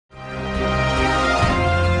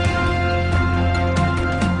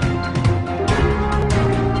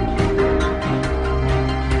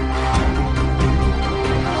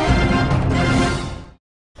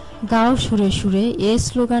গাও সুরে সুরে এ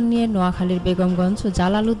স্লোগান নিয়ে নোয়াখালীর বেগমগঞ্জ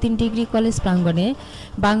জালালউদ্দিন ডিগ্রি কলেজ প্রাঙ্গণে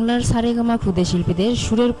বাংলার সারেগামা ক্ষুদে শিল্পীদের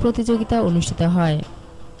সুরের প্রতিযোগিতা অনুষ্ঠিত হয়।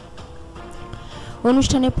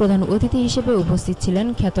 অনুষ্ঠানে প্রধান অতিথি হিসেবে উপস্থিত ছিলেন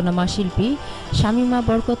খ্যাতনামা শিল্পী শামীমা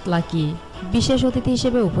বরকত লাকি। বিশেষ অতিথি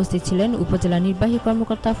হিসেবে উপস্থিত ছিলেন উপজেলা নির্বাহী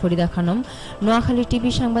কর্মকর্তা ফরিদা খানম, নোয়াখালী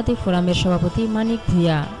টিভি সাংবাদিক ফোরামের সভাপতি মানিক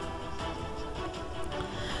ভূঁইয়া।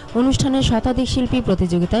 অনুষ্ঠানে শতাধিক শিল্পী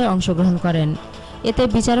প্রতিযোগিতায় অংশগ্রহণ করেন। এতে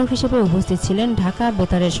বিচারক হিসেবে উপস্থিত ছিলেন ঢাকা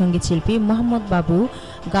বেতারের সঙ্গীত শিল্পী মোহাম্মদ বাবু,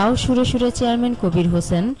 গাও সুরে সুরে চেয়ারম্যান কবির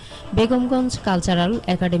হোসেন, বেগমগঞ্জ কালচারাল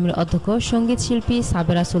একাডেমির অধ্যক্ষ সঙ্গীত শিল্পী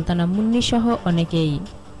সাবেরা সুলতানা মুন্নি সহ অনেকেই।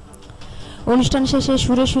 অনুষ্ঠান শেষে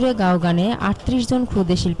সুরে সুরে গাও গানে ৩৮ জন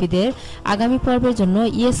ক্ষুদে শিল্পীদের আগামী পর্বের জন্য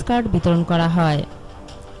ইয়েস কার্ড বিতরণ করা হয়।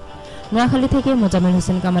 নোয়াখালী থেকে মোজাম্মেল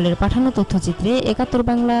হোসেন কামালের পাঠানো তথ্যচিত্রে ৭১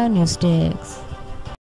 বাংলা নিউজ ডেস্ক।